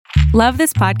Love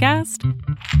this podcast?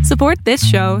 Support this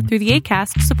show through the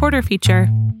Acast supporter feature.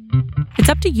 It's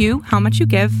up to you how much you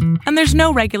give, and there's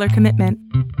no regular commitment.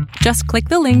 Just click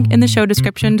the link in the show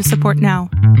description to support now.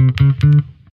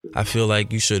 I feel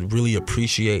like you should really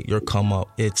appreciate your come up.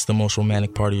 It's the most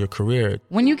romantic part of your career.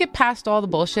 When you get past all the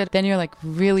bullshit, then you're like,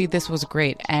 really, this was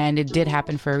great. And it did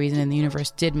happen for a reason, and the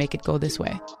universe did make it go this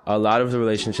way. A lot of the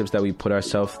relationships that we put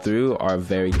ourselves through are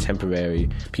very temporary.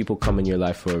 People come in your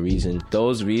life for a reason.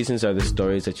 Those reasons are the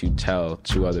stories that you tell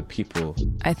to other people.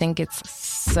 I think it's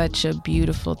such a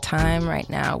beautiful time right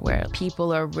now where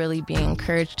people are really being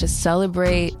encouraged to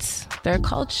celebrate their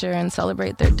culture and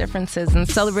celebrate their differences and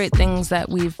celebrate things that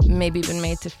we've maybe been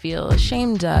made to feel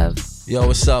ashamed of. Yo,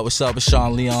 what's up? What's up? It's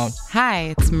Sean Leon.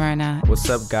 Hi, it's Myrna. What's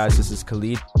up, guys? This is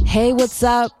Khalid. Hey, what's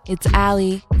up? It's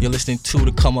Allie. You're listening to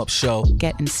The Come Up Show.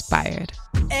 Get inspired.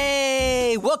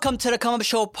 Hey, welcome to the Come Up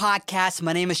Show podcast.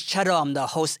 My name is Chado. I'm the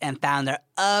host and founder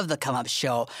of the Come Up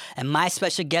Show. And my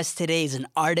special guest today is an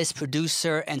artist,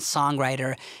 producer, and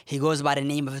songwriter. He goes by the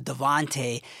name of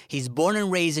Devontée. He's born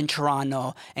and raised in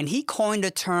Toronto, and he coined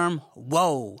the term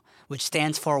WOW, which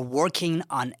stands for Working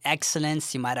on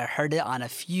Excellence. You might have heard it on a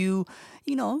few,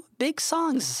 big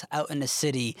songs out in the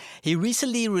city. He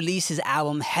recently released his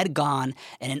album Head Gone,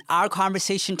 and in our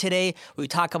conversation today, we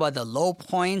talk about the low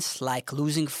points like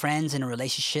losing friends in a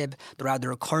relationship throughout the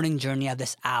recording journey of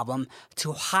this album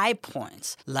to high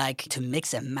points like to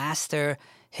mix and master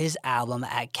his album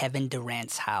at Kevin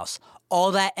Durant's house.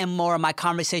 All that and more in my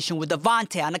conversation with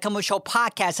Devontée on the Come Up Show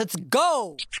podcast. Let's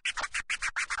go!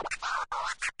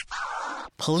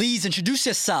 Please introduce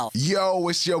yourself. Yo,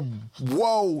 it's your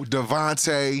whoa,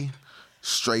 Devontée.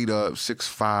 Straight up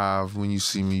 6'5". When you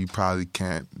see me, you probably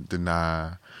can't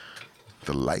deny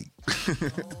the light.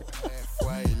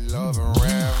 Halfway love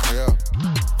around here,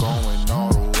 going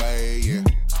all the way, yeah.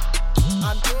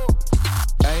 I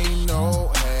do. Ain't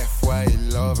no halfway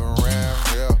love around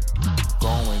here,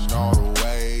 going all the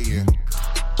way, yeah.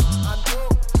 I do.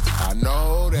 I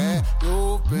know that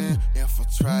you've been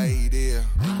infiltrated,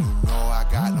 and you know I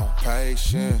got no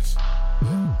patience.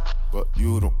 But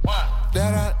you the one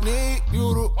that I need,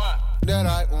 you the one that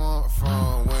I want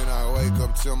from when I wake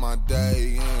up till my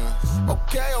day ends.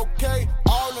 Okay,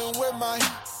 all in with my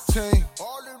team.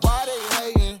 Why they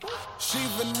hating? She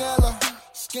vanilla,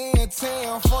 skin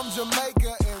tan from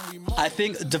Jamaica, and we. I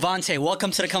think Devontée,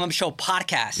 welcome to the Come Up Show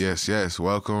podcast. Yes.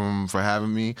 Welcome for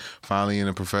having me. Finally in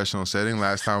a professional setting.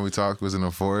 Last time we talked was in a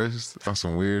forest on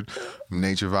some weird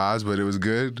nature vibes, but it was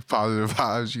good, positive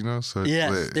vibes, So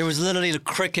yeah, there was literally the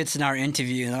crickets in our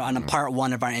interview, on a part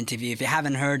one of our interview. If you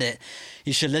haven't heard it,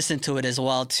 you should listen to it as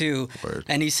well too. Word.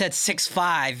 And he said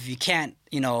 6'5", you can't,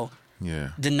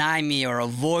 deny me or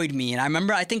avoid me. And I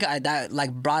remember, I think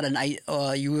brought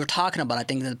you were talking about, I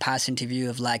think in the past interview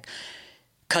of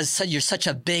because you're such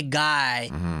a big guy,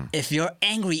 if you're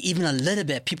angry even a little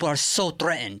bit, people are so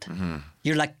threatened.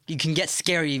 You're you can get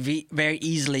scary very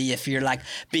easily if you're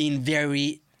being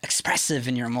very expressive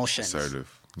in your emotions.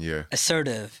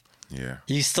 Assertive. Yeah.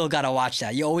 You still got to watch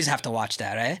that. You always have to watch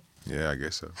that, right? Yeah, I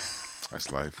guess so. That's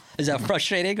life. Is that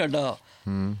frustrating or no?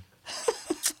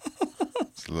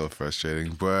 It's a little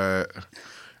frustrating, but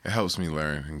it helps me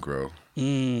learn and grow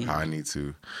how I need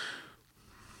to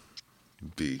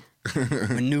be.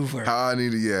 Maneuver. How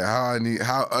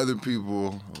other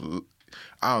people,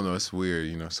 I don't know, it's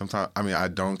weird, sometimes, I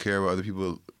don't care what other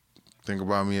people think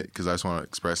about me because I just want to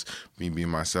express me being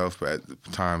myself, but at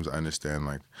times I understand,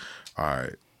 all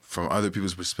right, from other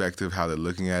people's perspective, how they're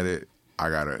looking at it, I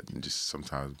gotta just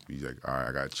sometimes be all right,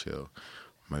 I gotta chill.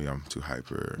 Maybe I'm too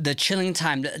hyper. The chilling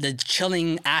time, the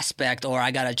chilling aspect, or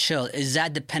I gotta chill, is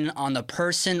that dependent on the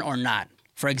person or not?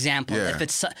 For example, if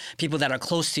it's people that are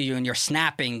close to you and you're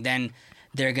snapping, then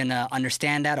they're going to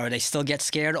understand that, or they still get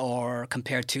scared, or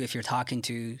compared to if you're talking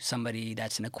to somebody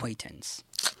that's an acquaintance?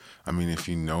 If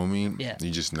you know me,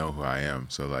 you just know who I am.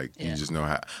 So, you just know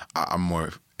how I'm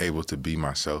more able to be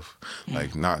myself.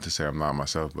 Not to say I'm not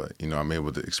myself, but, I'm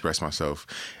able to express myself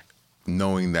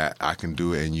knowing that I can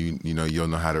do it, and you'll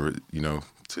know how to,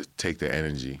 to take the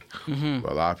energy.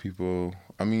 But a lot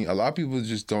of people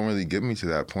just don't really get me to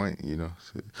that point,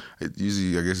 So it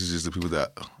usually, I guess it's just the people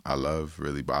that I love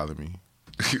really bother me.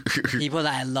 People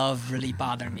that I love really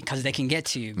bother me because they can get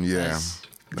to you. Yeah.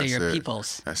 They're your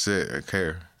peoples. That's it. I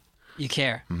care. You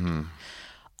care. And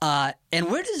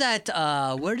where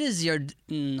does your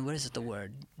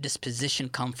disposition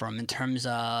come from in terms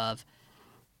of,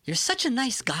 you're such a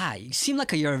nice guy. You seem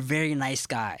like you're a very nice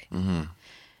guy.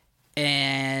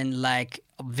 And a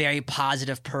very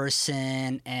positive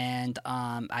person. And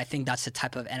I think that's the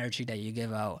type of energy that you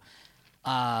give out.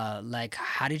 Like,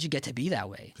 how did you get to be that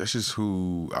way? That's just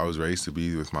who I was raised to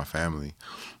be with my family.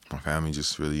 My family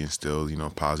just really instilled,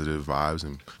 positive vibes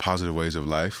and positive ways of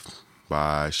life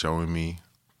by showing me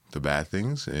the bad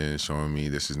things and showing me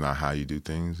this is not how you do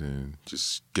things and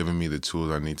just giving me the tools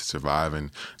I need to survive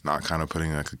and not kind of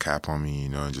putting like a cap on me,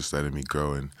 and just letting me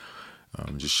grow and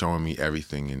just showing me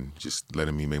everything and just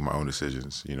letting me make my own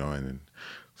decisions, and then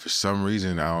for some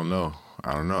reason, I don't know.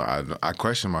 I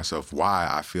question myself why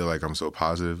I feel like I'm so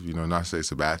positive, not to say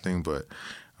it's a bad thing, but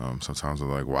sometimes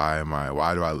I'm like,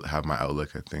 why do I have my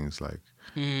outlook at things like,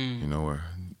 where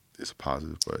it's a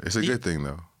positive, but it's a good thing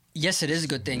though. Yes, it is a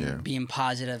good thing, being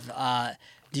positive.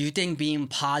 Do you think being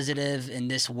positive in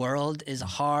this world is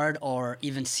hard or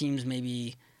even seems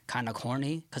maybe kind of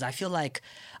corny? Because I feel like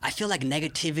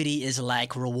negativity is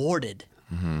like rewarded.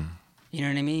 Mm-hmm. You know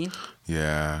what I mean?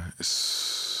 Yeah.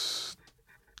 It's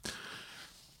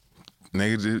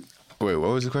negative. Wait, what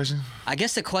was the question? I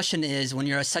guess the question is, when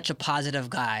you're such a positive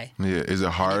guy. Yeah, is it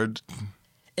hard?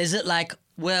 Is it like,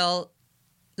 well,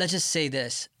 let's just say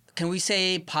this. Can we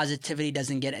say positivity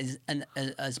doesn't get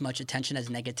as much attention as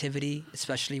negativity,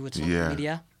 especially with social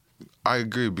media? I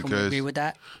agree because... Can we agree with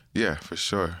that? Yeah, for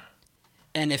sure.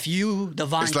 And if you,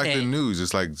 Devontée... It's like the news.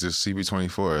 It's like just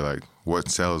CB24. Like,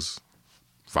 what sells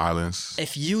violence?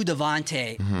 If you,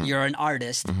 Devontée, you're an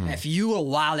artist, if you were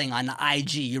wilding on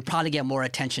IG, you'd probably get more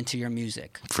attention to your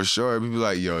music. For sure. People be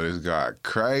like, yo, this guy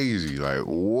crazy. Like,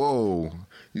 whoa.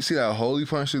 You see that holy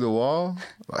punch through the wall?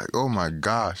 Like, oh my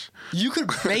gosh. You could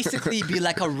basically be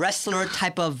like a wrestler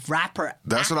type of rapper.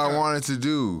 That's what I wanted to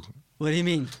do. What do you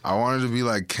mean? I wanted to be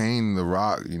like Kane the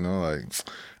Rock, like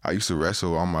I used to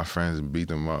wrestle all my friends and beat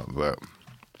them up, but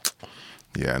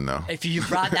yeah, no. If you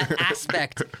brought that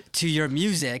aspect to your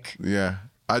music. Yeah.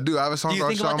 I do. I have a song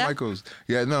called Shawn Michaels.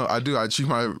 Yeah, no, I do. I treat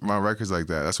my records like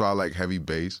that. That's why I like heavy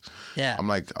bass. Yeah.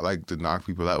 I like to knock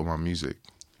people out with my music.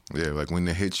 Yeah, like when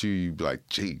they hit you be like,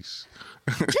 jeez.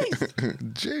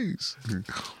 Jeez.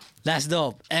 That's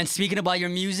dope. And speaking about your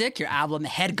music, your album,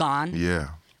 Head Gone.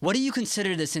 Yeah. What do you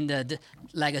consider this in is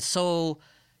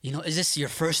this your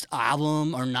first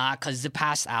album or not? Because it's a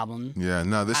past album. Yeah,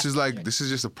 no, this is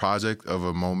just a project of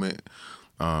a moment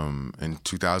in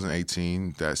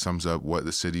 2018 that sums up what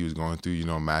the city was going through,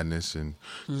 madness, and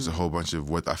there's a whole bunch of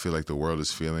what I feel like the world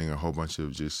is feeling, a whole bunch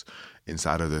of just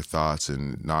inside of their thoughts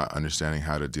and not understanding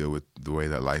how to deal with the way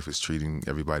that life is treating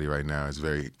everybody right now. It's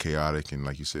very chaotic and,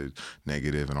 like you said,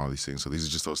 negative and all these things. So these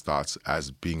are just those thoughts as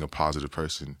being a positive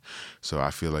person. So I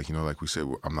feel like, like we said,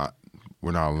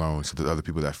 we're not alone. So there's other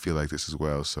people that feel like this as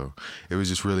well. So it was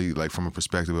just really like from a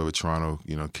perspective of a Toronto,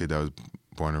 kid that was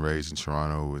born and raised in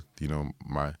Toronto with,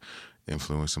 my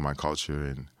influence and my culture,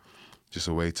 and just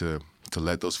a way to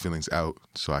let those feelings out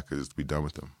so I could just be done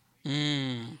with them.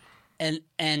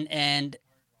 And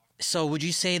so would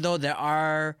you say, though, there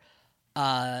are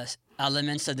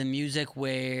elements of the music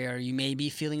where you may be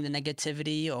feeling the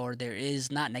negativity, or there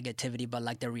is not negativity, but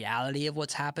like the reality of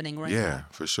what's happening right now? Yeah,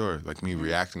 for sure. Like me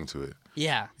reacting to it.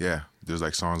 Yeah. Yeah. There's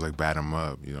like songs like Bat 'Em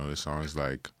Up, there's songs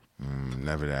like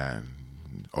Never That,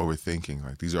 Overthinking.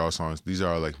 Like these are all songs, these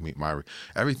are like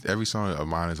every song of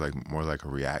mine is like more like a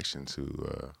reaction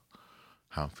to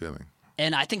how I'm feeling.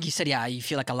 And I think you said, you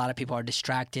feel like a lot of people are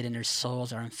distracted and their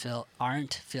souls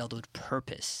aren't filled with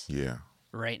purpose. Yeah.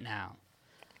 Right now.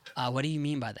 What do you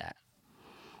mean by that?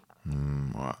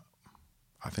 Well,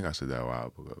 I think I said that a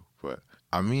while ago, but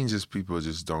I mean just people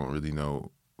just don't really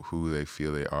know who they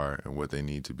feel they are and what they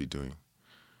need to be doing.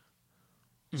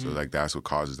 So like that's what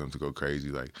causes them to go crazy,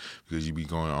 like because you be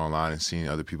going online and seeing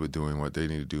other people doing what they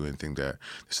need to do and think that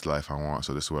this is the life I want,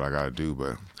 so this is what I got to do.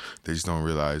 But they just don't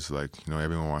realize, like,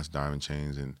 everyone wants diamond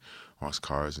chains and wants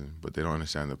cars, but they don't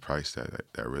understand the price that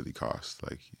really costs.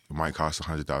 Like it might cost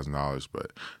 $100,000,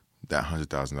 but that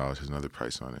 $100,000 has another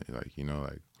price on it. Like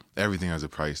like everything has a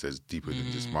price that's deeper than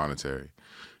just monetary.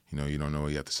 You don't know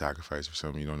what you have to sacrifice for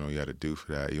something. You don't know what you have to do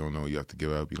for that. You don't know what you have to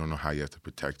give up. You don't know how you have to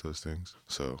protect those things.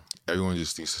 So everyone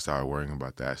just needs to start worrying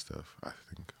about that stuff, I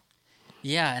think.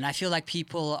 Yeah, and I feel like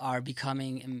people are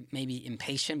becoming maybe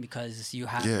impatient because you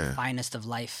have the finest of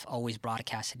life always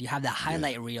broadcasted. You have that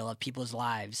highlight reel of people's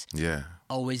lives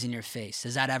always in your face.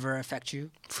 Does that ever affect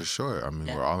you? For sure. I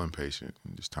mean, we're all impatient.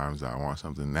 There's times that I want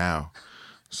something now.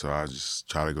 So I just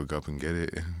try to go up and get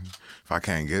it. And if I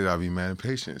can't get it, I'll be mad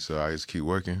impatient. So I just keep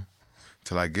working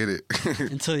till I get it.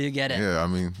 Until you get it. Yeah, I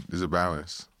mean, there's a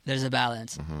balance. There's a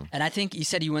balance. And I think you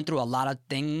said you went through a lot of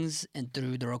things and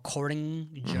through the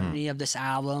recording journey of this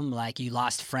album. Like you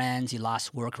lost friends, you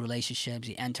lost work relationships,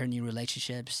 you entered new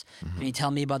relationships. Can you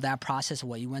tell me about that process of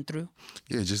what you went through?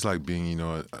 Yeah, just like being,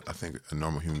 I think a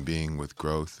normal human being with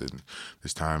growth. And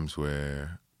there's times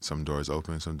where some doors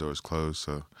open, some doors closed.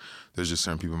 So there's just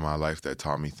certain people in my life that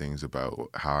taught me things about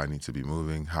how I need to be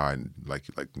moving, how I like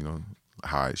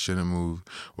how I shouldn't move,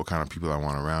 what kind of people I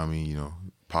want around me.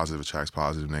 Positive attracts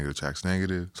positive, negative attracts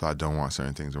negative. So I don't want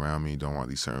certain things around me. Don't want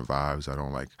these certain vibes. I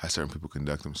don't like how certain people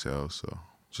conduct themselves. So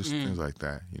just things like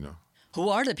that. Who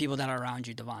are the people that are around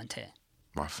you, Devontée?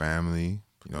 My family,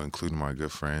 including my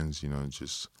good friends. I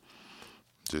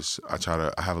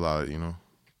have a lot of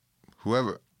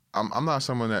whoever. I'm not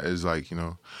someone that is like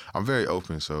I'm very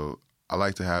open. So I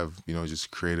like to have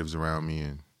just creatives around me,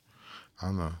 and I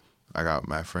don't know. I got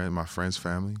my friend's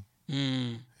family.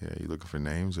 Yeah, you looking for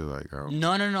names or like?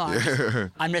 No.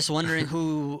 I'm just wondering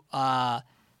who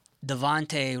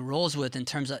Devontée rolls with in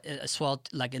terms of as well,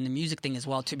 like in the music thing as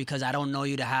well too, because I don't know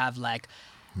you to have like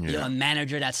a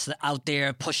manager that's out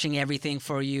there pushing everything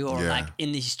for you, or like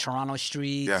in these Toronto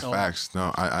streets. Yeah, facts.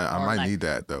 No, I might need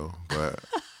that though, but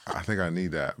I think I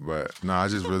need that. But no, I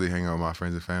just really hang out with my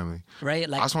friends and family. Right.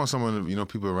 Like I just want someone,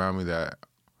 people around me that.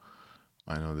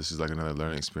 I know this is like another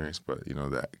learning experience, but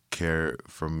that care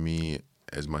for me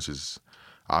as much as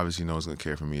obviously no one's gonna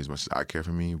care for me as much as I care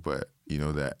for me, but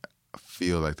that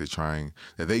feel like that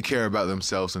they care about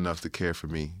themselves enough to care for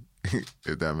me,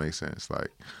 if that makes sense.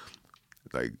 Like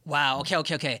wow,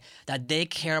 okay. That they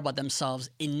care about themselves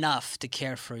enough to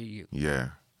care for you. Yeah.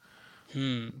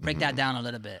 Break that down a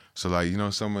little bit. So like,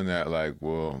 someone that like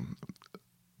will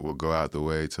go out the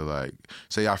way to like,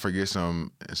 say I forget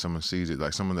something and someone sees it,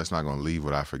 like someone that's not gonna leave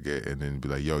what I forget and then be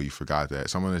like, yo, you forgot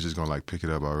that. Someone that's just gonna like pick it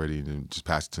up already and then just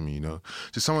pass it to me,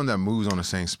 Just someone that moves on the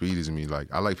same speed as me. Like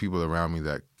I like people around me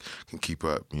that can keep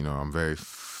up. I'm very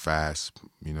fast,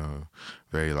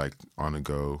 very like on the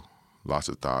go, lots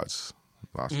of thoughts,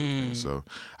 lots of things. So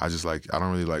I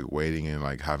don't really like waiting and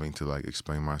like having to like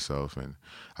explain myself, and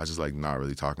I just like not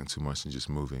really talking too much and just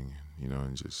moving,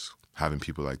 and just having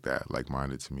people like that,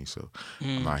 like-minded to me. So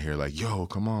I'm not here like, yo,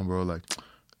 come on, bro, like,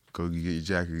 go get your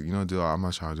jacket. I'm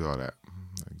not trying to do all that.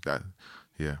 Like that,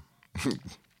 yeah.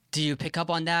 Do you pick up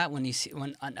on that when you see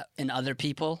in other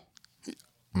people,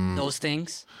 those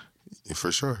things?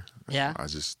 For sure. Yeah. I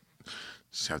just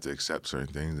have to accept certain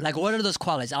things. Like, what are those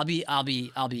qualities? I'll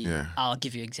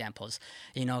give you examples.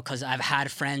 Because I've had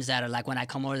friends that are like, when I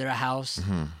come over to their house,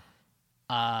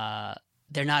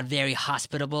 they're not very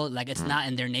hospitable. Like, it's not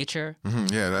in their nature.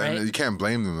 Yeah, right? You can't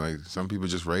blame them. Like, some people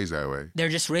just raised that way. They're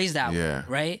just raised that way,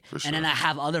 right? For sure. And then I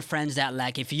have other friends that,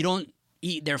 like, if you don't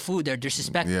eat their food, they're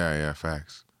disrespectful. Yeah,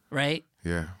 facts. Right?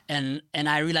 Yeah. And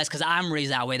I realize, because I'm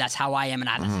raised that way, that's how I am, and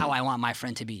that's how I want my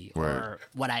friend to be, or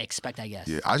what I expect, I guess.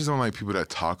 Yeah, I just don't like people that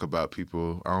talk about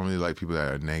people. I don't really like people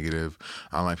that are negative.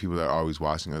 I don't like people that are always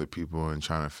watching other people and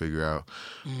trying to figure out,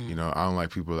 I don't like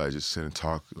people that just sit and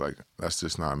talk. Like, that's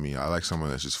just not me. I like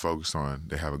someone that's just focused on,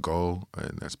 they have a goal,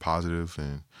 and that's positive,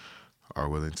 and are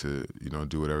willing to,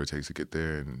 do whatever it takes to get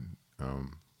there, and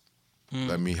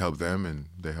let me help them, and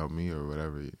they help me, or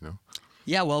whatever,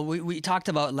 Yeah, well, we talked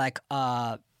about, like,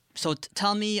 so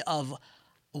tell me of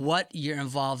what you're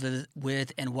involved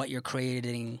with and what you're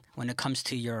creating when it comes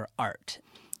to your art.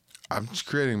 I'm just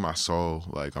creating my soul.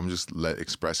 Like, I'm just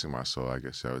expressing my soul, I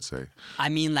guess I would say. I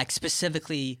mean, like,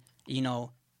 specifically,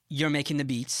 you're making the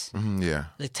beats. Yeah.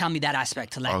 Like, tell me that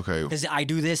aspect. Like, okay. Because I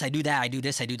do this, I do that, I do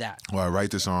this, I do that. Well, I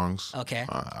write the songs. Okay.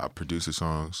 I produce the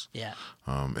songs. Yeah.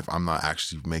 If I'm not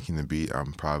actually making the beat,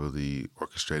 I'm probably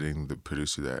orchestrating the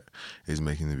producer that is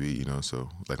making the beat, so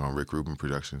like on Rick Rubin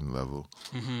production level.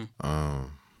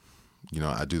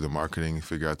 I do the marketing,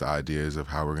 figure out the ideas of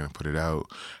how we're going to put it out,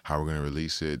 how we're going to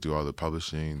release it, do all the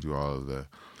publishing, do all of the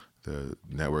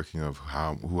networking of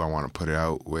who I want to put it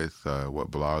out with,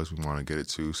 what blogs we want to get it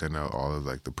to, send out all of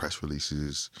like the press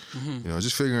releases,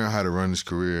 just figuring out how to run this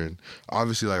career. And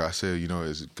obviously, like I said,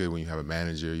 it's good when you have a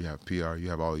manager, you have PR, you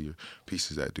have all your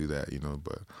pieces that do that,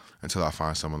 but until I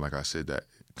find someone, like I said, that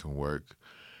can work,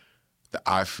 that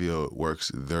I feel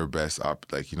works their best,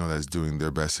 that's doing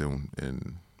their best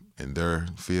in their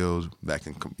field, that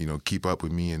can, keep up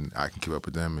with me and I can keep up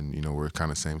with them, and, we're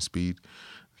kind of same speed,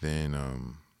 then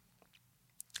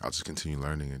I'll just continue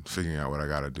learning and figuring out what I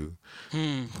got to do,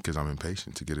 because I'm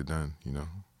impatient to get it done,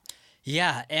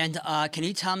 Yeah, and can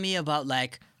you tell me about,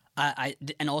 like,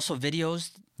 and also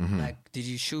videos? Like, did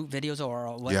you shoot videos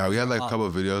or what? Yeah, we had like a couple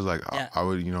of videos. Like, I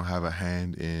would, have a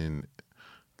hand in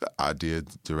the idea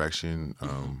direction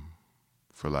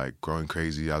for like Growing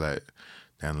Crazy. I let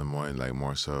Dan Lemoyne like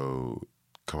more so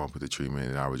come up with the treatment,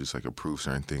 and I would just like approve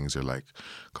certain things or like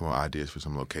come up with ideas for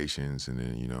some locations, and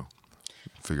then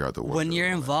figure out the work. When you're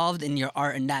involved in your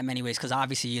art in that many ways, because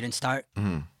obviously you didn't start,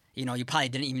 you probably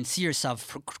didn't even see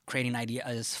yourself creating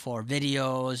ideas for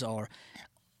videos or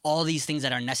all these things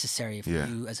that are necessary for Yeah.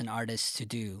 you as an artist to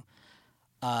do.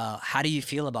 How do you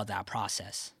feel about that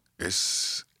process?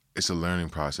 It's a learning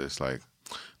process. Like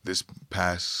this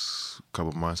past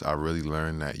couple months, I really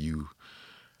learned that you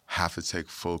have to take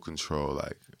full control.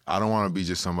 Like I don't want to be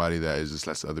just somebody that is just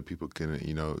lets other people can,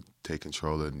 you know, take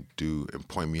control and do and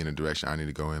point me in a direction I need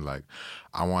to go in. Like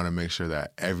I want to make sure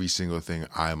that every single thing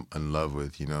I'm in love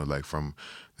with, you know, like from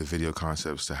the video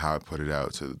concepts to how I put it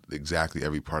out to exactly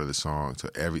every part of the song to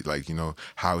every, like, you know,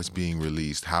 how it's being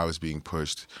released, how it's being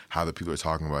pushed, how the people are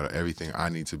talking about it, everything. I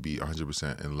need to be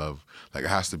 100% in love. Like it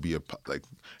has to be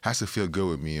has to feel good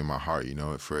with me in my heart, you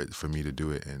know, for me to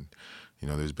do it. And you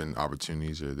know, there's been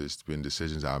opportunities or there's been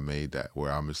decisions I've made that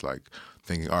where I'm just like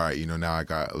thinking, all right, you know, now I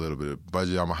got a little bit of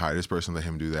budget. I'm going to hire this person, let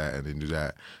him do that, and then do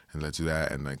that, and let's do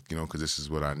that. And like, you know, because this is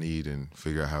what I need and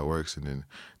figure out how it works. And then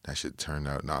that shit turned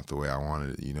out not the way I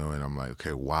wanted it, you know, and I'm like,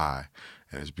 okay, why?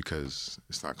 And it's because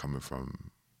it's not coming from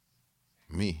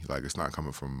me. Like, it's not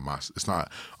coming from it's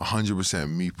not 100%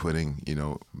 me putting, you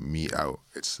know, me out.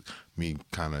 It's me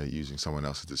kind of using someone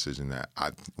else's decision that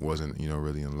I wasn't, you know,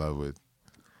 really in love with.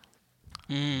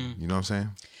 You know what I'm saying?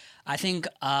 I think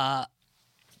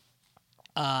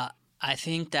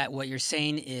that what you're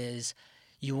saying is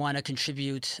you want to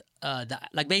contribute.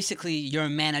 Like basically, you're a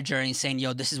manager and saying,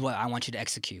 "Yo, this is what I want you to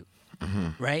execute."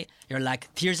 Right? You're like,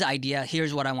 "Here's the idea.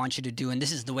 Here's what I want you to do, and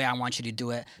this is the way I want you to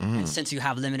do it." And since you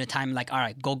have limited time, like, all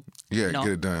right, go. Yeah, you know?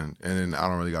 get it done, and then I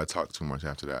don't really got to talk too much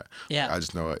after that. Yeah. Like, I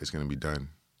just know it's gonna be done.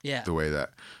 Yeah. The way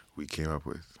that we came up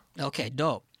with. Okay,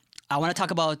 dope. I want to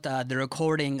talk about the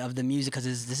recording of the music because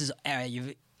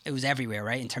it was everywhere,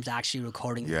 right? In terms of actually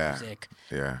recording the music.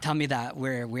 Yeah. Tell me that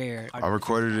where I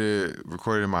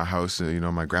recorded in my house, you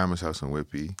know, my grandma's house in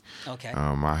Whitby. Okay.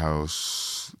 My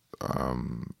house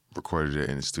recorded it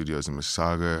in the studios in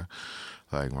Mississauga.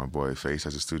 Like my boy Face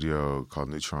has a studio called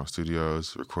Neutron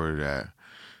Studios. Recorded at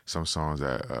some songs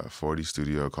at 40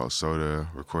 studio called Soda.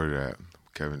 Recorded at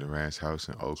Kevin Durant's house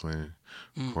in Oakland.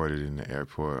 Recorded in the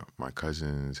airport. My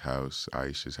cousin's house,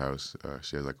 Aisha's house.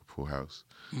 She has like a pool house.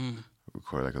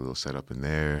 Recorded like a little setup in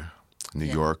there. New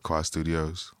York, Quad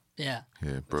Studios. Yeah.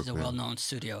 Yeah, Brooklyn. It's a well-known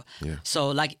studio. Yeah. So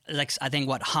like I think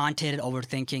what Haunted,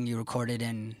 Overthinking, you recorded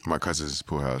in My cousin's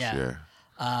pool house. Yeah.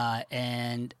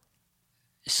 And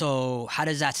so how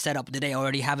does that set up? Did they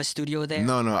already have a studio there?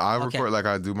 No. I record like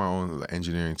I do my own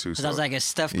engineering too. Because I was like, is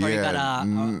Steph Curry got a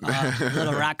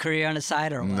little rap career on the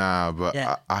side or what? Nah, but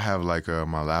I have like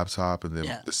my laptop and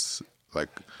then this like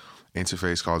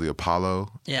interface called the Apollo.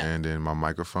 Yeah. And then my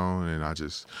microphone, and I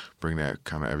just bring that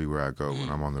kind of everywhere I go when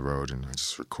I'm on the road, and I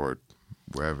just record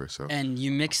wherever. So. And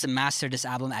you mixed and mastered this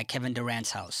album at Kevin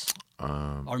Durant's house.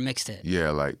 Or mixed it. Yeah,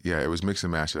 it was mixed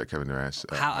and mastered at Kevin Durant's.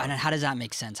 How does that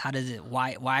make sense? How does it?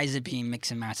 Why is it being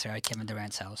mixed and mastered at Kevin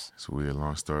Durant's house? It's a weird,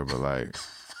 long story, but like,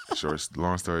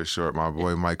 long story short, my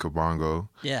boy Mike Kabongo,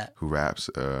 who raps,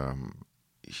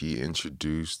 he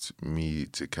introduced me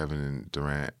to Kevin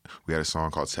Durant. We had a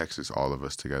song called Texas, all of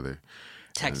us together.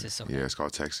 Texas, okay. Yeah, it's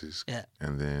called Texas. Yeah.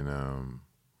 And then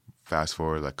fast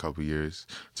forward like a couple years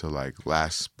to like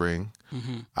last spring,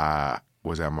 I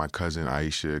was at my cousin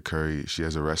Aisha Curry. She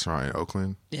has a restaurant in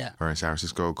Oakland, or in San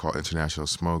Francisco called International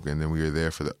Smoke, and then we were there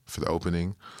for the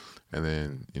opening, and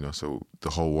then so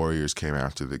the whole Warriors came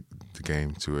after the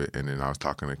game to it, and then I was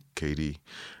talking to KD.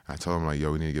 I told him like,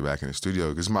 yo, we need to get back in the studio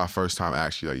because it's my first time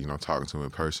actually talking to him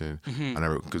in person. I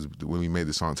never, because when we made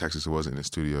the song Texas, it wasn't in the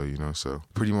studio, so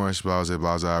pretty much blah.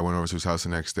 I went over to his house the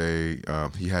next day.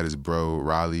 He had his bro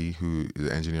Riley, who is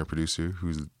the engineer producer,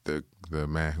 who's the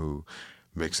man who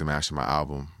mixed and mastered my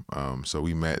album. So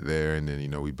we met there, and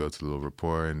then we built a little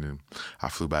rapport, and then I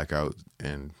flew back out,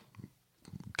 and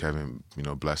Kevin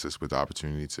blessed us with the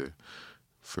opportunity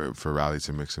for Riley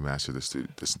to mix and master the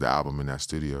album in that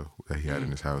studio that he had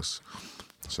in his house.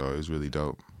 So it was really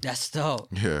dope. That's dope.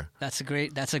 Yeah. That's a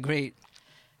great.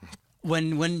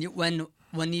 When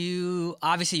you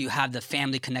obviously you have the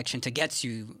family connection to get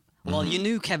you. Well, you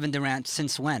knew Kevin Durant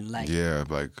since when?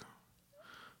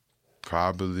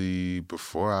 Probably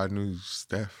before I knew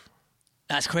Steph.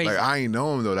 That's crazy. I ain't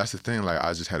know him though. That's the thing.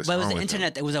 I just had a. But it was the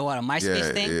internet. It was a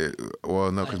MySpace thing. Well,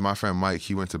 no, because my friend Mike,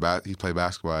 he went to he played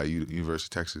basketball at University of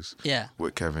Texas. Yeah.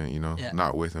 With Kevin,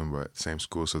 not with him, but same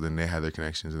school. So then they had their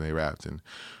connections and they rapped, and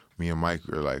me and Mike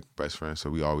were like best friends. So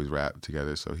we always rapped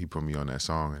together. So he put me on that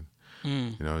song,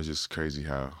 and it's just crazy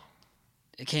how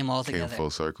it came all together. Came full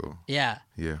circle. Yeah.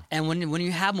 Yeah. And when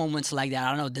you have moments like that, I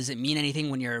don't know, does it mean anything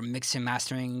when you're mixing,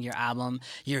 mastering your album?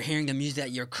 You're hearing the music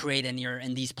that you're creating, you're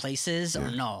in these places,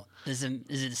 or no? Is it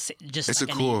just? It's a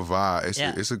cool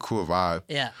vibe. It's a cool vibe.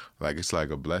 Yeah. It's like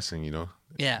a blessing,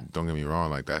 Yeah. Don't get me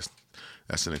wrong. That's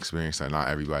that's an experience that not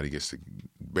everybody gets to,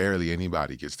 barely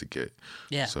anybody gets to get.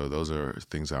 Yeah. So those are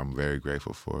things that I'm very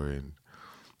grateful for, and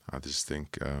I just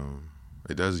think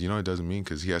it does. It doesn't mean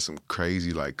because he has some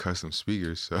crazy like custom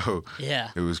speakers. So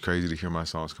Yeah. it was crazy to hear my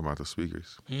songs come out those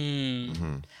speakers.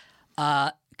 And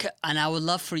I would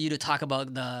love for you to talk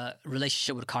about the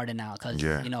relationship with Cardi now, because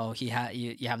Yeah.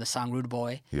 you have the song "Rude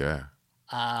Boy." Yeah,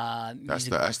 that's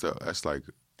like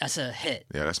That's a hit.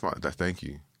 yeah, that's my thank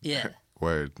you. Yeah.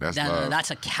 Word, that's love.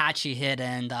 That's a catchy hit,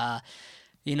 and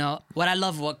what I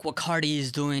love what Cardi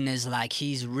is doing is like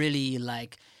he's really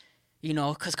like,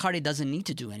 because Cardi doesn't need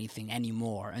to do anything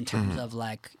anymore in terms of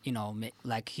like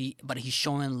but he's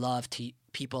showing love to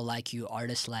people like you,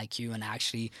 artists like you, and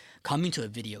actually coming to a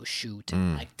video shoot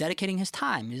and like dedicating his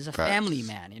time. He's a family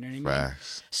man, you know what I mean?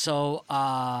 Facts. So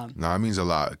No, it means a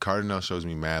lot. Cardinal shows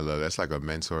me mad love. That's like a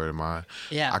mentor of mine.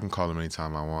 Yeah. I can call him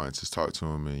anytime I want. Just talk to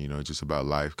him and, just about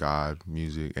life, God,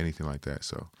 music, anything like that.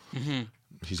 So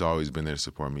he's always been there to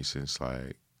support me since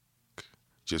like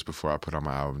just before I put on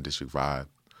my album, District Vibe.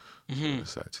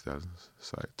 So it's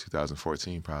like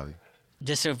 2014 probably.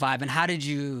 District Vibe. And how did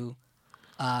you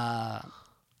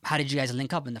guys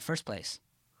link up in the first place?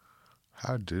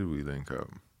 How did we link up?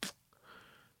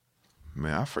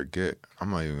 Man, I forget.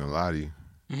 I'm not even gonna lie to you.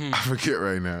 I forget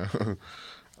right now.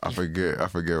 I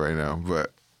forget right now,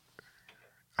 but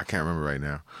I can't remember right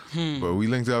now. But we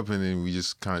linked up and then we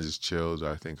just kind of just chilled.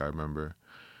 I think I remember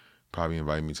probably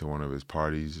inviting me to one of his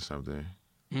parties or something.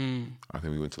 I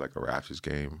think we went to like a Raptors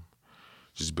game.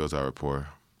 Just built our rapport.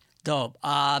 Dope.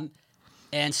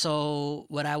 And so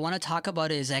what I want to talk about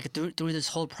is like through this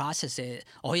whole process.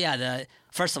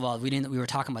 First of all, we were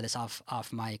talking about this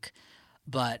off mic,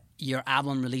 but your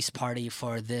album release party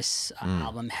for this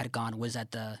album Had Gone was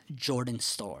at the Jordan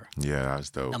store. Yeah, that was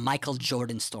dope. The Michael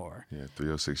Jordan store. Yeah,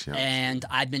 306 Young. And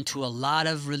I've been to a lot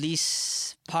of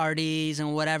release parties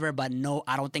and whatever, but no,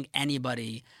 I don't think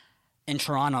anybody in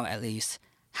Toronto at least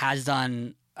has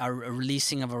done a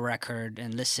releasing of a record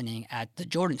and listening at the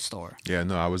Jordan store. Yeah,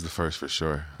 no, I was the first for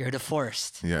sure. You're the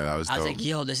first. Yeah, that was dope. I was like,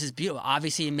 yo, this is beautiful.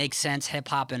 Obviously, it makes sense, hip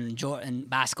hop and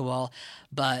basketball,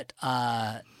 but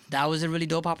that was a really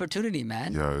dope opportunity,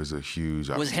 man. Yeah, it was a huge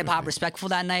opportunity. Was hip hop respectful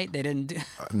that night? They didn't.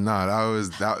 Nah,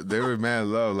 they were mad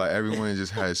love. Like everyone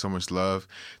just had so much love.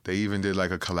 They even did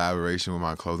like a collaboration with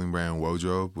my clothing brand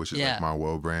Wardrobe, which is like my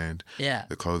Woe brand. Yeah.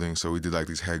 The clothing. So we did like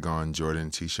these Head Gone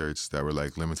Jordan T-shirts that were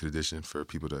like limited edition for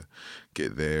people to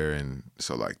get there, and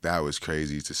so like that was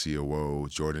crazy to see a Woe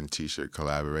Jordan T-shirt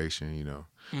collaboration.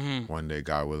 One day,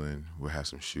 God willing, we'll have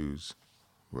some shoes.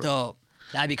 Dope.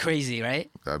 That'd be crazy, right?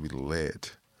 That'd be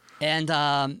lit. And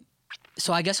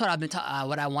so I guess what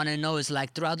what I want to know is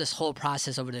like throughout this whole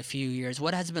process over the few years,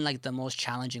 what has been like the most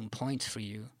challenging points for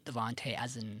you, Devontée,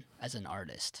 as an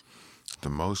artist? The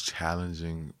most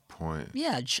challenging point.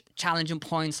 Yeah, challenging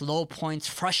points, low points,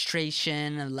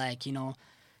 frustration, and like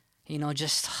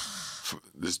just.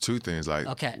 There's two things. Like,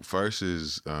 first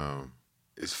is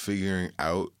figuring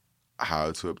out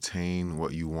how to obtain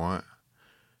what you want,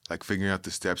 like figuring out the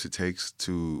steps it takes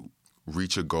to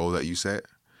reach a goal that you set.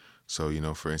 So,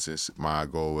 for instance, my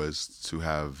goal was to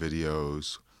have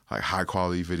videos, like high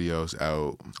quality videos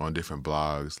out on different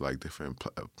blogs, like different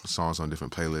songs on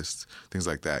different playlists, things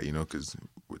like that, because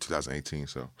we're 2018.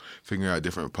 So figuring out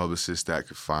different publicists that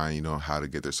could find, how to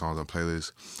get their songs on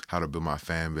playlists, how to build my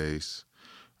fan base.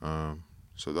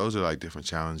 So those are like different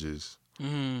challenges.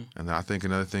 And then I think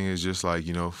another thing is just like,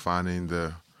 finding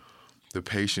the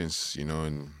patience,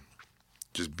 and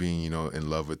just being, in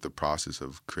love with the process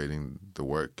of creating the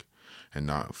work and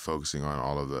not focusing on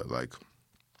all of the, like,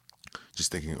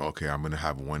 just thinking, okay, I'm going to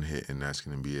have one hit and that's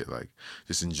going to be it. Like,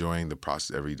 just enjoying the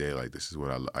process every day. Like, this is what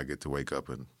I get to wake up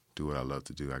and do what I love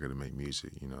to do. I get to make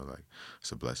music, like, it's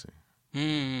a blessing.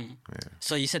 Yeah.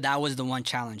 So you said that was the one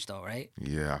challenge though, right?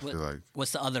 Yeah, I feel like.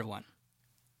 What's the other one?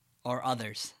 Or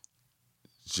others?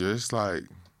 Just like,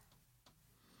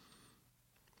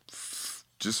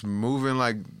 just moving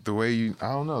like the way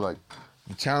I don't know, like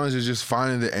the challenge is just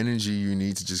finding the energy you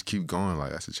need to just keep going.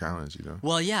 Like that's a challenge,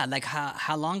 Well, yeah, like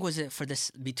how long was it for this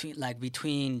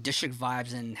between District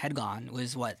Vibes and Head Gone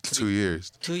was what? 2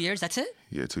 years. 2 years, that's it?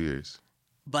 Yeah, 2 years.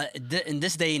 But in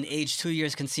this day and age, 2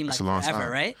 years can seem that's like a long forever,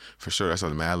 time. Right? For sure, that's a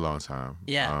mad long time.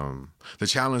 Yeah. The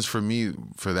challenge for me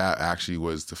for that actually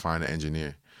was to find an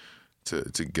engineer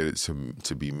to get it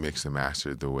to be mixed and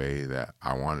mastered the way that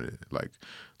I wanted it. Like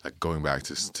going back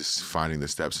to finding the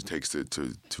steps it takes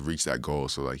to reach that goal.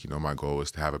 So like, my goal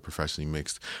was to have it professionally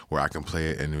mixed where I can play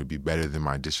it and it would be better than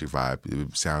my District Vibe. It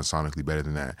would sound sonically better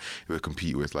than that. It would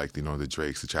compete with like, the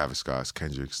Drakes, the Travis Scotts,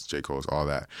 Kendricks, J. Cole's, all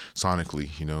that sonically,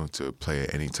 to play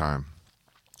at any time.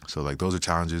 So like those are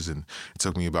challenges, and it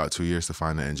took me about 2 years to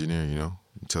find an engineer, you know,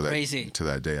 until that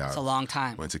day. It's a long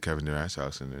time. Went to Kevin Durant's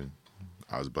house, and then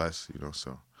I was blessed, you know.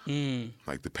 So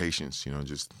like the patience, you know,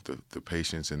 just the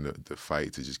patience and the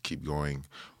fight to just keep going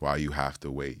while you have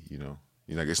to wait, you know.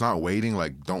 Like it's not waiting,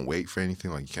 like don't wait for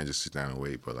anything, like you can't just sit down and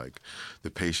wait, but like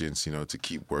the patience, you know, to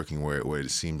keep working where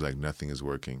it seems like nothing is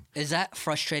working. Is that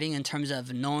frustrating in terms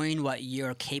of knowing what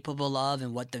you're capable of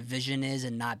and what the vision is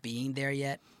and not being there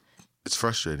yet? It's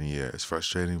frustrating, yeah. It's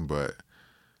frustrating, but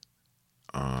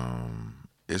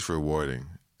it's rewarding.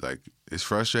 Like, it's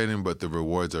frustrating, but the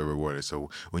rewards are rewarded.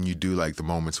 So when you do, like, the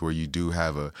moments where you do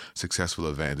have a successful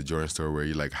event at the Jordan store where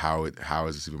you're like, how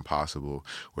is this even possible?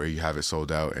 Where you have it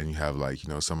sold out and you have, like, you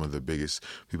know, some of the biggest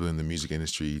people in the music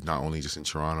industry, not only just in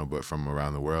Toronto, but from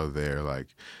around the world there, like,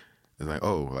 it's like,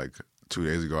 oh, like, 2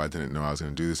 days ago I didn't know I was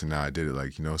going to do this, and now I did it.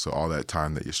 Like, you know, so all that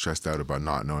time that you're stressed out about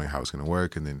not knowing how it's going to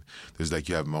work, and then there's, like,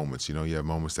 you have moments, you know, you have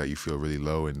moments that you feel really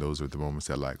low, and those are the moments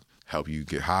that, like, help you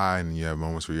get high, and you have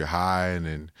moments where you're high, and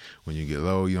then when you get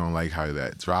low, you don't like how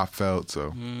that drop felt.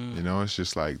 So, you know, it's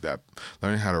just like that,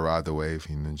 learning how to ride the wave,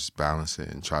 and then just balance it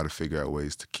and try to figure out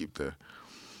ways to keep the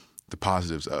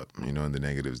positives up, you know, and the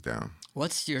negatives down.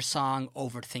 What's your song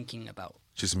Overthinking about?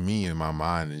 Just me in my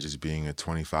mind and just being a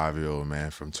 25-year-old man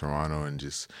from Toronto and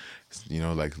just, you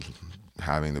know, like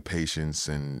having the patience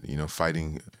and, you know,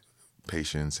 fighting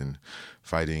patience and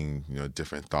fighting, you know,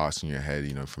 different thoughts in your head,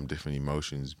 you know, from different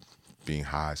emotions, being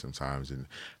high sometimes and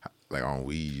like on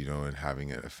weed, you know, and having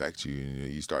it affect you. You know,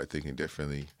 you start thinking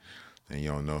differently and you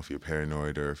don't know if you're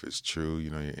paranoid or if it's true,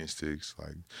 you know, your instincts.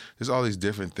 Like, there's all these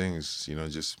different things, you know,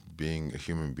 just being a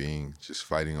human being, just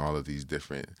fighting all of these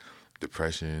different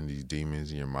depression, these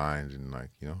demons in your mind, and like,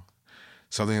 you know,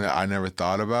 something that I never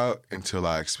thought about until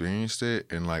I experienced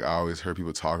it. And like I always heard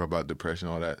people talk about depression,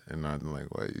 all that, and I'm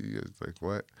like, what? Like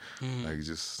what? Like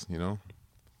just, you know,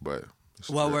 but.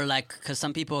 What were like, because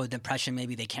some people with depression,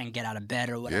 maybe they can't get out of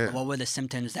bed or whatever. Yeah. What were the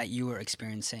symptoms that you were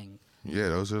experiencing? Yeah,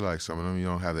 those are like some of them. You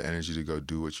don't have the energy to go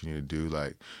do what you need to do.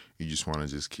 Like you just want to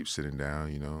just keep sitting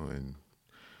down, you know, and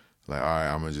like, all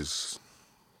right, I'm gonna just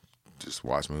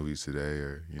watch movies today,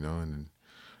 or you know,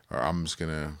 or I'm just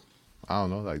gonna, I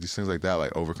don't know, like just things like that,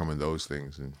 like overcoming those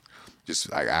things and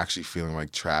just like actually feeling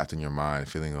like trapped in your mind,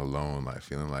 feeling alone, like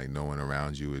feeling like no one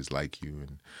around you is like you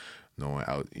and no one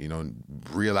out, you know,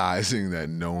 realizing that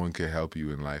no one can help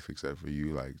you in life except for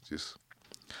you, like just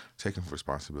taking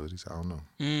responsibilities. I don't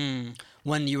know.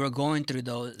 When you were going through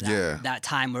that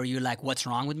time, were you like, what's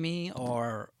wrong with me?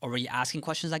 Or were you asking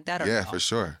questions like that? Or, yeah, for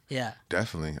sure. Yeah.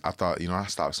 Definitely. I thought, you know, I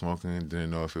stopped smoking, didn't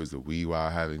know if it was the weed while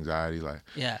I had anxiety. Like,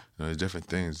 yeah. You know, there's different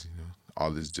things, you know,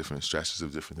 all these different stresses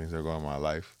of different things that are going on in my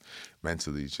life.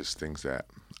 Mentally, just things that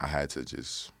I had to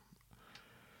just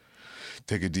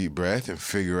take a deep breath and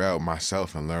figure out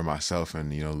myself and learn myself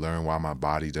and, you know, learn why my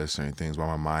body does certain things, why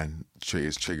my mind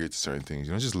is triggered to certain things.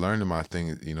 You know, just learning my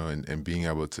thing, you know, and being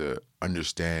able to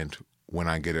understand when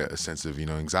I get a sense of, you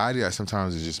know, anxiety.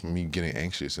 Sometimes it's just me getting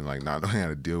anxious and, like, not knowing how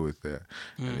to deal with that.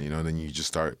 And, you know, then you just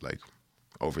start, like,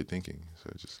 overthinking. So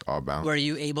it's just all balanced. Were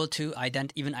you able to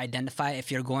even identify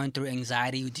if you're going through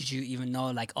anxiety? Did you even know,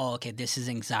 like, oh, okay, this is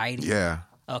anxiety? Yeah.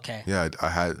 Okay. Yeah,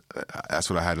 that's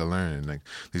what I had to learn. And like,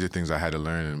 these are things I had to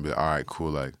learn and be, all right, cool.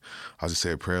 Like, I'll just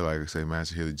say a prayer, like, say,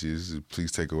 Master, Healer Jesus,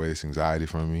 please take away this anxiety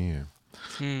from me. And,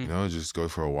 you know, just go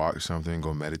for a walk or something,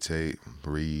 go meditate,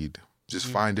 read, just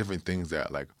find different things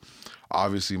that, like,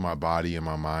 obviously my body and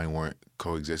my mind weren't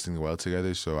coexisting well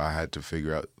together. So I had to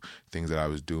figure out things that I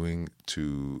was doing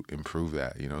to improve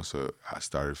that, you know. So I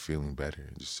started feeling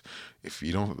better. Just if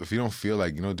you don't feel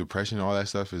like, you know, depression and all that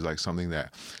stuff is like something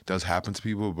that does happen to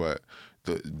people, but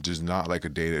there's not like a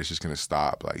day that's just gonna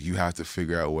stop. Like you have to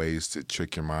figure out ways to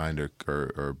trick your mind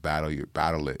or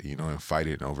battle it, you know, and fight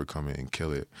it and overcome it and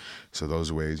kill it. So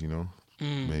those ways, you know.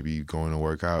 Maybe going to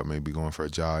work out, maybe going for a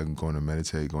jog, going to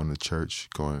meditate, going to church,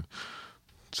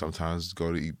 sometimes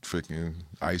go to eat freaking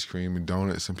ice cream and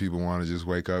donuts. Some people want to just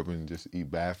wake up and just eat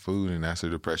bad food, and that's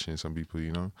their depression. Some people,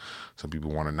 you know, some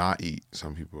people want to not eat.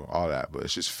 Some people, all that. But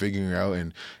it's just figuring out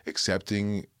and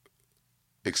accepting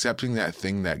that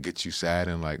thing that gets you sad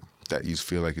and like that you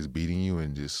feel like is beating you,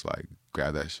 and just like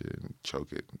grab that shit and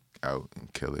choke it out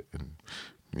and kill it, and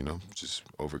you know, just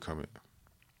overcome it.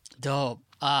 Dope.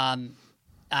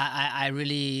 I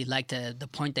really like the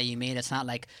point that you made. It's not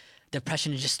like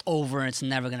depression is just over and it's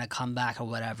never going to come back or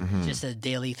whatever. Just the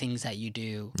daily things that you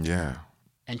do. Yeah.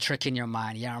 And tricking your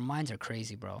mind. Yeah, our minds are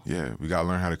crazy, bro. Yeah, we got to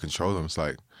learn how to control them. It's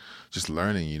like just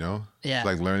learning, you know? Yeah. It's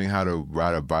like learning how to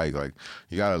ride a bike. Like,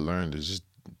 you got to learn to just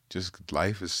just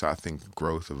life is, I think,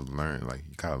 growth of learning. Like,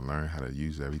 you gotta learn how to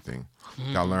use everything.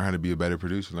 You gotta learn how to be a better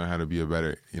producer, learn how to be a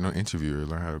better, interviewer,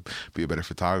 learn how to be a better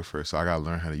photographer. So I gotta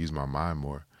learn how to use my mind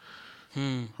more,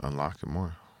 unlock it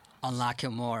more. Unlock it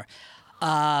more.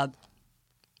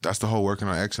 That's the whole working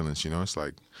on excellence. It's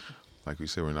like we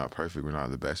said, we're not perfect, we're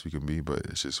not the best we can be, but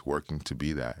it's just working to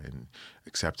be that and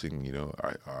accepting,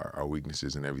 our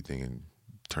weaknesses and everything and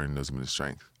turning those into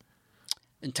strength.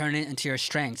 And turn it into your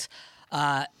strengths.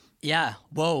 Yeah.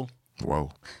 Whoa.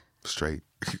 Straight.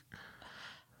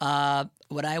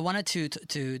 What I wanted to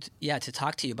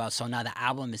talk to you about. So now the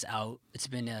album is out. It's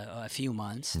been a few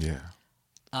months.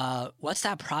 Yeah. What's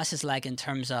that process like in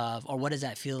terms of, or what does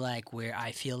that feel like? Where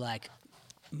I feel like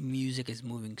music is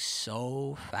moving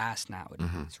so fast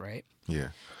nowadays, right? Yeah.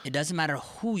 It doesn't matter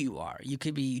who you are. You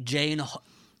could be J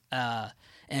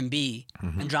and B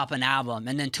and drop an album,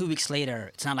 and then 2 weeks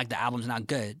later, it's not like the album's not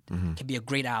good. It could be a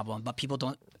great album, but people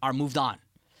are moved on.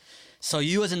 So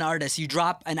you as an artist, you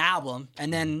drop an album,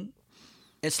 and then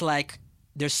it's like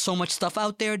there's so much stuff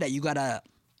out there that you gotta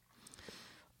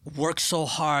work so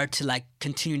hard to like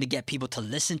continue to get people to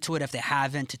listen to it if they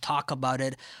haven't, to talk about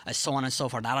it, so on and so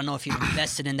forth. I don't know if you've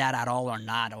invested in that at all or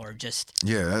not, or just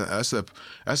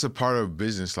that's a part of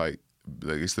business. Like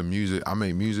it's the music. I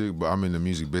make music, but I'm in the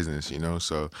music business,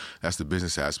 so that's the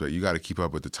business aspect. You got to keep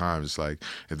up with the times. It's like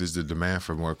if there's the demand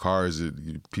for more cars,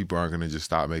 people aren't going to just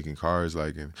stop making cars.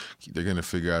 Like, and they're going to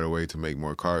figure out a way to make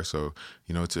more cars. So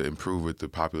to improve with the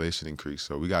population increase.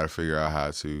 So we got to figure out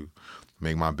how to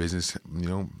make my business,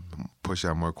 push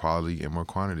out more quality and more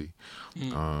quantity.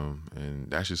 And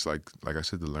that's just like I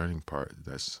said, the learning part.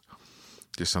 That's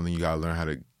just something you got to learn how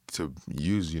to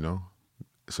use,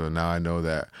 So now I know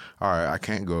that, all right, I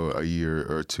can't go a year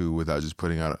or two without just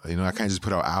putting out, I can't just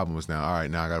put out albums now. All right,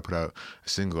 now I got to put out a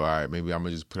single. All right, maybe I'm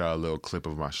going to just put out a little clip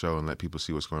of my show and let people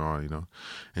see what's going on,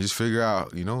 And just figure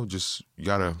out, just, you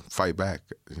got to fight back,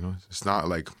 It's not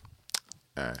like,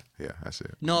 yeah, that's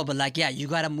it. No, but you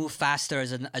got to move faster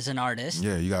as an artist.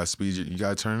 Yeah, you got to speed, you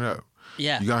got to turn it up.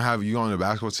 Yeah. You on the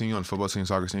basketball team, you on the football team,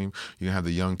 soccer team, you gonna have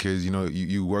the young kids,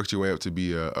 you worked your way up to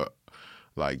be a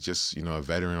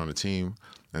veteran on the team.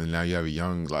 And now you have a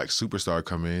young superstar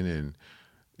come in, and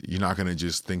you're not gonna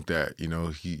just think that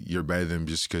you're better than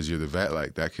just because you're the vet.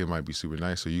 Like, that kid might be super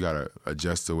nice, so you gotta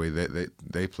adjust the way that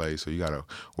they play. So you gotta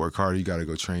work harder. You gotta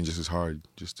go train just as hard,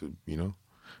 just to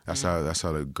That's how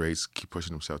the greats keep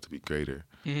pushing themselves to be greater.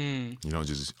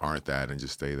 Just aren't that and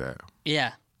just stay that.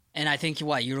 Yeah. And I think you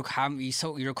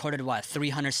recorded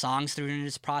 300 songs during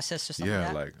this process or something.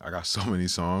 Yeah, like that? I got so many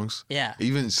songs. Yeah.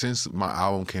 Even since my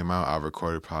album came out, I've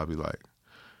recorded probably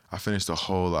I finished a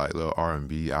whole little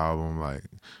R&B album.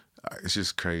 It's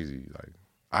just crazy.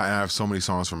 I have so many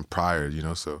songs from prior,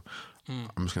 so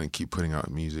I'm just gonna keep putting out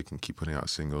music and keep putting out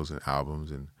singles and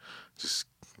albums and just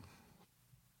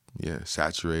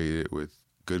saturate it with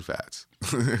good fats.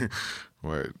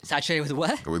 Saturated with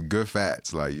what? With good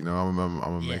fats. I'm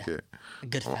gonna make it.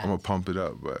 Good fats. I'm gonna pump it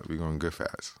up, but we're going good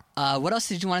fats. What else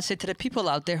did you want to say to the people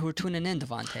out there who are tuning in,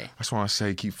 Devontée? I just want to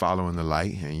say, keep following the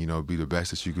light and, be the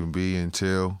best that you can be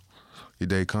until your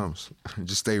day comes.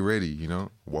 Just stay ready,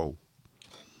 Whoa.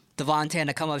 Devontée and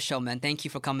the Come Up Show, man. Thank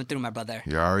you for coming through, my brother.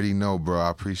 You already know, bro. I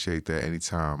appreciate that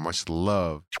anytime. Much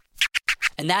love.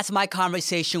 And that's my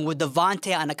conversation with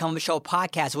Devontée on the Come Up Show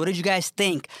podcast. What did you guys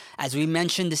think? As we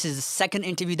mentioned, this is the second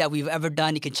interview that we've ever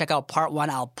done. You can check out part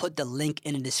 1. I'll put the link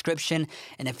in the description.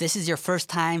 And if this is your first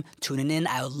time tuning in,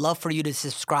 I would love for you to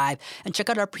subscribe and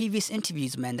check out our previous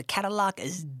interviews, man. The catalog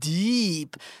is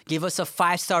deep. Give us a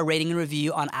 5-star rating and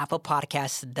review on Apple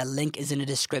Podcasts. The link is in the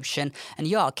description. And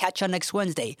y'all, catch you next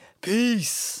Wednesday.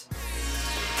 Peace.